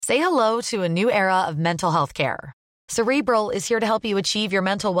Say hello to a new era of mental health care. Cerebral is here to help you achieve your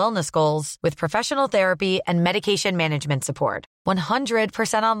mental wellness goals with professional therapy and medication management support.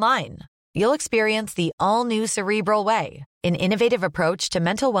 100% online. You'll experience the all-new Cerebral Way, an innovative approach to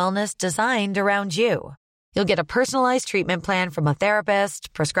mental wellness designed around you. You'll get a personalized treatment plan from a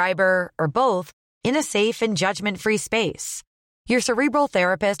therapist, prescriber, or both in a safe and judgment-free space. Your Cerebral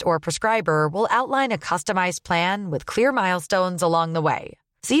therapist or prescriber will outline a customized plan with clear milestones along the way,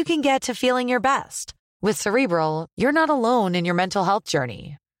 so you can get to feeling your best. With Cerebral, you're not alone in your mental health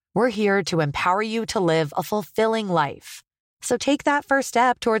journey. We're here to empower you to live a fulfilling life. So take that first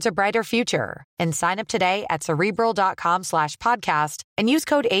step towards a brighter future and sign up today at Cerebral.com/podcast and use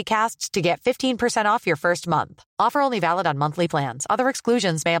code ACAST to get 15% off your first month. Offer only valid on monthly plans. Other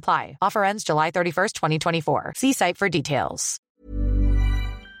exclusions may apply. Offer ends July 31st, 2024. See site for details.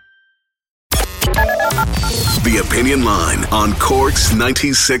 The Opinion Line on Cork's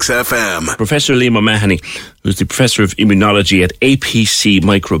 96 FM. Professor Liam O'Mahony, who's the Professor of Immunology at APC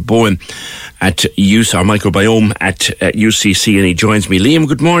Microbiome at Microbiome at UCC, and he joins me. Liam,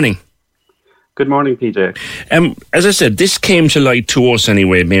 good morning. Good morning, PJ. As I said, this came to light to us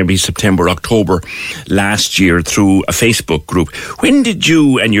anyway, maybe September, October last year through a Facebook group. When did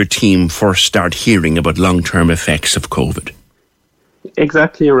you and your team first start hearing about long-term effects of COVID?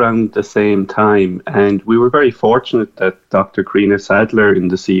 Exactly around the same time, and we were very fortunate that Dr. Karina Sadler in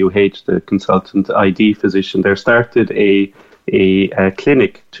the CUH, the consultant ID physician there, started a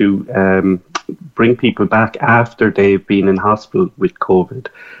clinic to bring people back after they've been in hospital with COVID.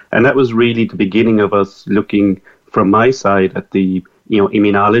 And that was really the beginning of us looking from my side at the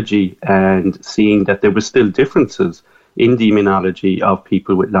immunology and seeing that there were still differences in the immunology of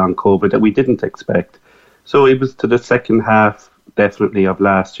people with long COVID that we didn't expect. So it was to the second half definitely of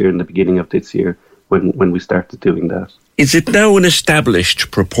last year and the beginning of this year when we started doing that. Is it now an established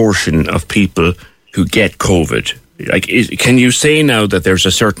proportion of people who get COVID? Can you say now that there's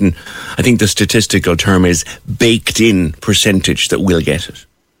a certain, I think the statistical term is baked in percentage that will get it?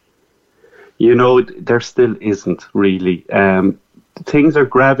 There still isn't really. Things are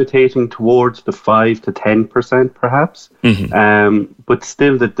gravitating towards the 5 to 10% perhaps, but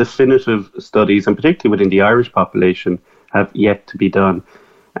still the definitive studies, and particularly within the Irish population, have yet to be done.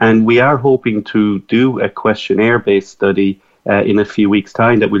 And we are hoping to do a questionnaire-based study in a few weeks'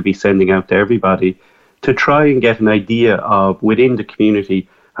 time that we'll be sending out to everybody to try and get an idea of, within the community,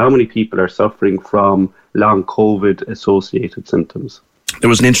 how many people are suffering from long COVID-associated symptoms. There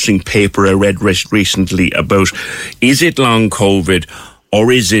was an interesting paper I read recently about, is it long COVID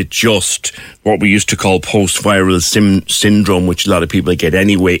or is it just what we used to call post-viral syndrome, which a lot of people get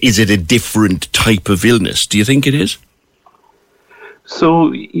anyway? Is it a different type of illness? Do you think it is?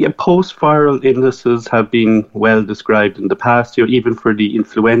 So, post-viral illnesses have been well described in the past. Even for the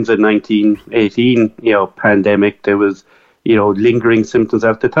influenza 1918, pandemic, there was, lingering symptoms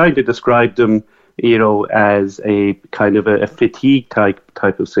at the time. They described them, as a kind of a fatigue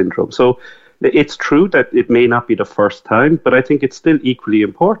type of syndrome. So, it's true that it may not be the first time, but I think it's still equally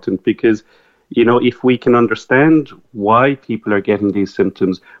important because, if we can understand why people are getting these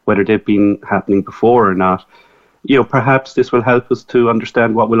symptoms, whether they've been happening before or not, perhaps this will help us to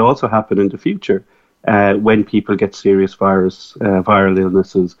understand what will also happen in the future when people get serious viral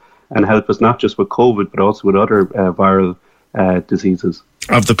illnesses, and help us not just with COVID, but also with other viral diseases.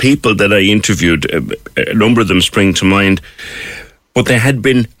 Of the people that I interviewed, a number of them spring to mind, but they had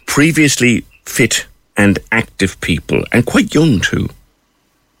been previously fit and active people, and quite young too.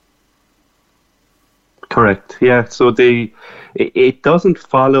 Correct, yeah. So it doesn't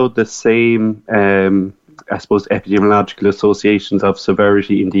follow the same epidemiological associations of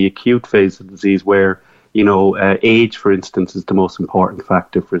severity in the acute phase of the disease where, age, for instance, is the most important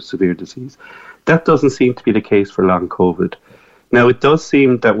factor for severe disease. That doesn't seem to be the case for long COVID. Now, it does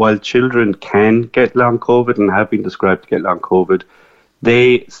seem that while children can get long COVID and have been described to get long COVID,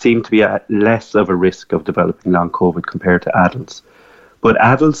 they seem to be at less of a risk of developing long COVID compared to adults. But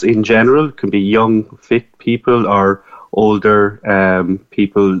adults in general can be young, fit people or older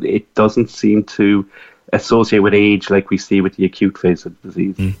people. It doesn't seem to associate with age like we see with the acute phase of the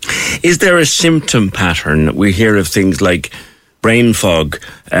disease. Is there a symptom pattern? We hear of things like brain fog.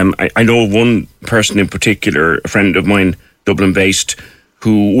 I know one person in particular, a friend of mine, Dublin-based,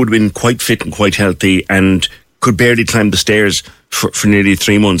 who would have been quite fit and quite healthy and could barely climb the stairs for nearly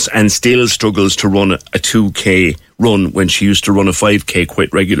 3 months and still struggles to run a 2K run when she used to run a 5K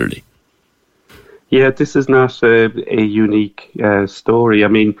quite regularly. Yeah, this is not a unique story. I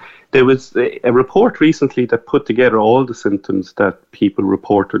mean, there was a report recently that put together all the symptoms that people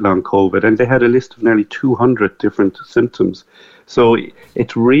report with long COVID, and they had a list of nearly 200 different symptoms. So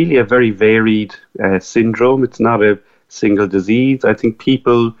it's really a very varied syndrome. It's not a single disease. I think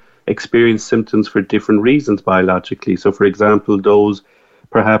people experience symptoms for different reasons biologically. So, for example, those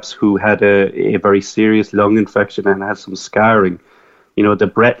perhaps who had a very serious lung infection and had some scarring, the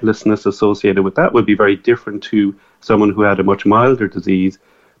breathlessness associated with that would be very different to someone who had a much milder disease,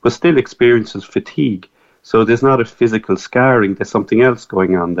 but still experiences fatigue. So there's not a physical scarring, there's something else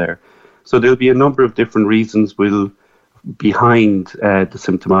going on there. So there'll be a number of different reasons behind the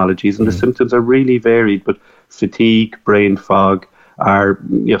symptomologies, and the symptoms are really varied, but fatigue, brain fog are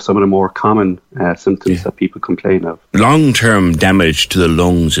some of the more common symptoms that people complain of. Long-term damage to the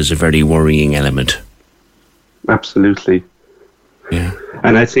lungs is a very worrying element. Absolutely. Yeah.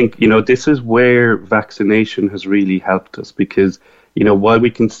 And I think, this is where vaccination has really helped us, because, while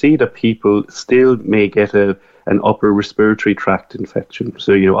we can see that people still may get an upper respiratory tract infection,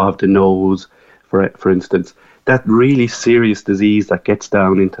 so, of the nose, for instance, that really serious disease that gets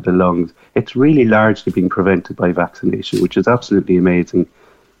down into the lungs, it's really largely being prevented by vaccination, which is absolutely amazing.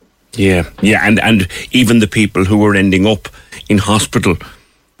 Yeah, and even the people who are ending up in hospital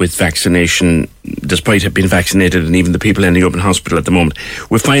with vaccination, despite having been vaccinated, and even the people ending up in hospital at the moment,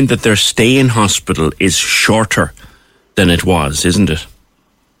 we find that their stay in hospital is shorter than it was, isn't it?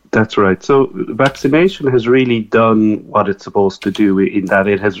 That's right. So vaccination has really done what it's supposed to do, in that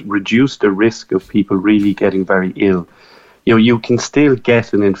it has reduced the risk of people really getting very ill. You can still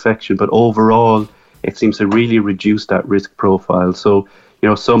get an infection, but overall it seems to really reduce that risk profile. So,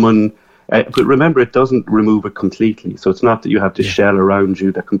 someone... but remember, it doesn't remove it completely. So it's not that you have this shell around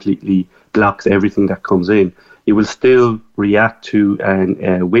you that completely blocks everything that comes in. You will still react to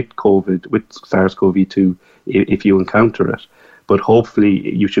with COVID, with SARS-CoV-2, if you encounter it. But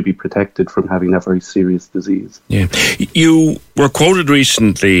hopefully you should be protected from having that very serious disease. Yeah. You were quoted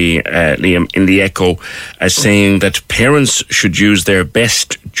recently, Liam, in the Echo as saying that parents should use their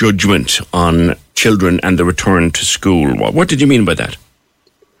best judgment on children and the return to school. What did you mean by that?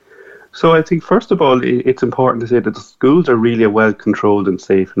 So I think, first of all, it's important to say that the schools are really a well-controlled and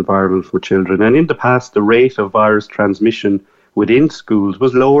safe environment for children. And in the past, the rate of virus transmission within schools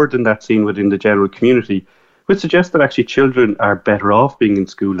was lower than that seen within the general community, which suggests that actually children are better off being in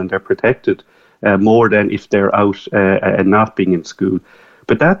school and they're protected more than if they're out and not being in school.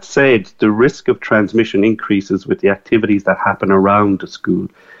 But that said, the risk of transmission increases with the activities that happen around the school.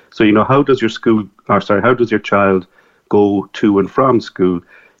 So, how does your child go to and from school?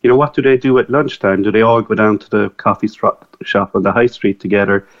 What do they do at lunchtime? Do they all go down to the coffee shop on the high street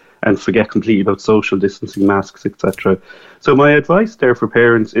together and forget completely about social distancing, masks, etc.? So my advice there for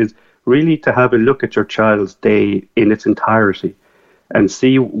parents is really to have a look at your child's day in its entirety and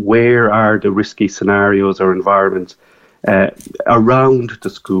see where are the risky scenarios or environments around the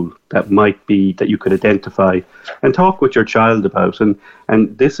school that you could identify and talk with your child about. And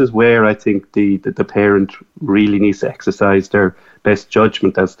this is where I think the parent really needs to exercise their best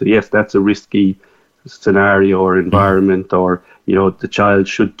judgment as to, yes, that's a risky scenario or environment, or the child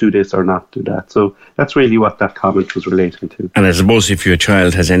should do this or not do that. So that's really what that comment was relating to. And I suppose if your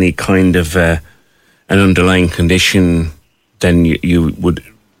child has any kind of an underlying condition, then you would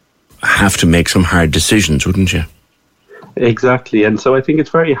have to make some hard decisions, wouldn't you? Exactly. And so I think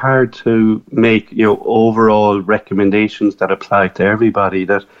it's very hard to make overall recommendations that apply to everybody,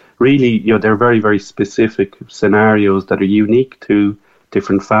 that really they're very, very specific scenarios that are unique to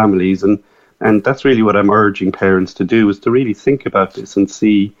different families. And that's really what I'm urging parents to do, is to really think about this and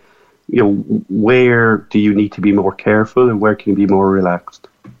see, where do you need to be more careful and where can you be more relaxed?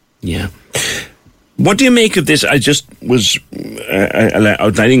 Yeah. What do you make of this? I just was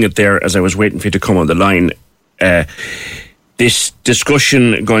outlining it there as I was waiting for you to come on the line. This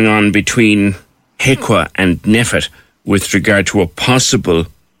discussion going on between HECWA and NPHET with regard to a possible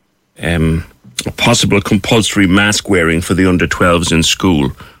compulsory mask wearing for the under 12s in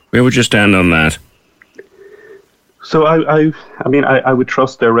school. Where would you stand on that? So I would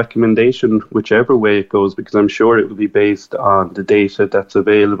trust their recommendation whichever way it goes, because I'm sure it will be based on the data that's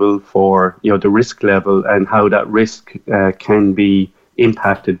available for the risk level and how that risk can be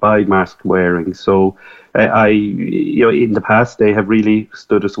impacted by mask wearing. So in the past they have really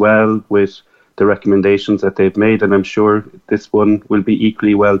stood us well with the recommendations that they've made, and I'm sure this one will be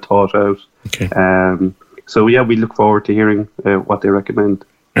equally well thought out. Okay. So we look forward to hearing what they recommend.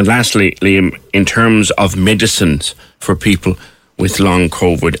 And lastly, Liam, in terms of medicines for people with long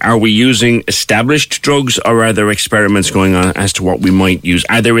COVID, are we using established drugs, or are there experiments going on as to what we might use?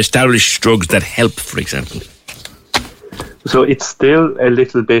 Are there established drugs that help, for example? So it's still a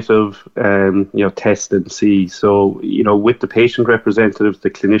little bit of, test and see. So, with the patient representatives, the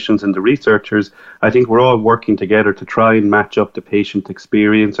clinicians and the researchers, I think we're all working together to try and match up the patient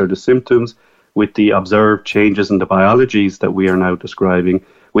experience or the symptoms with the observed changes in the biologies that we are now describing,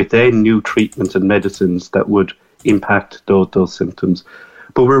 with then new treatments and medicines that would impact those symptoms.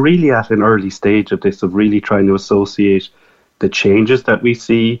 But we're really at an early stage of this, of really trying to associate the changes that we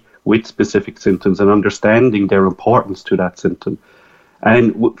see with specific symptoms and understanding their importance to that symptom.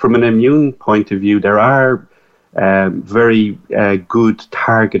 And from an immune point of view, there are very good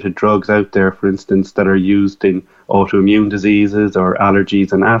targeted drugs out there, for instance, that are used in autoimmune diseases or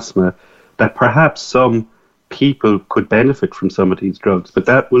allergies and asthma, that perhaps some people could benefit from some of these drugs. But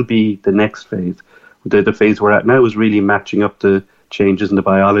that will be the next phase. The phase we're at now is really matching up the changes in the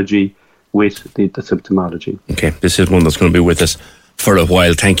biology with the symptomology. Okay, this is one that's going to be with us for a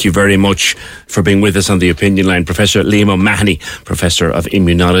while. Thank you very much for being with us on the Opinion Line. Professor Liam O'Mahony, Professor of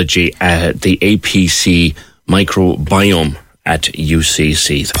Immunology at the APC Microbiome at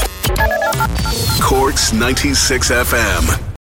UCC. Cork's 96 FM.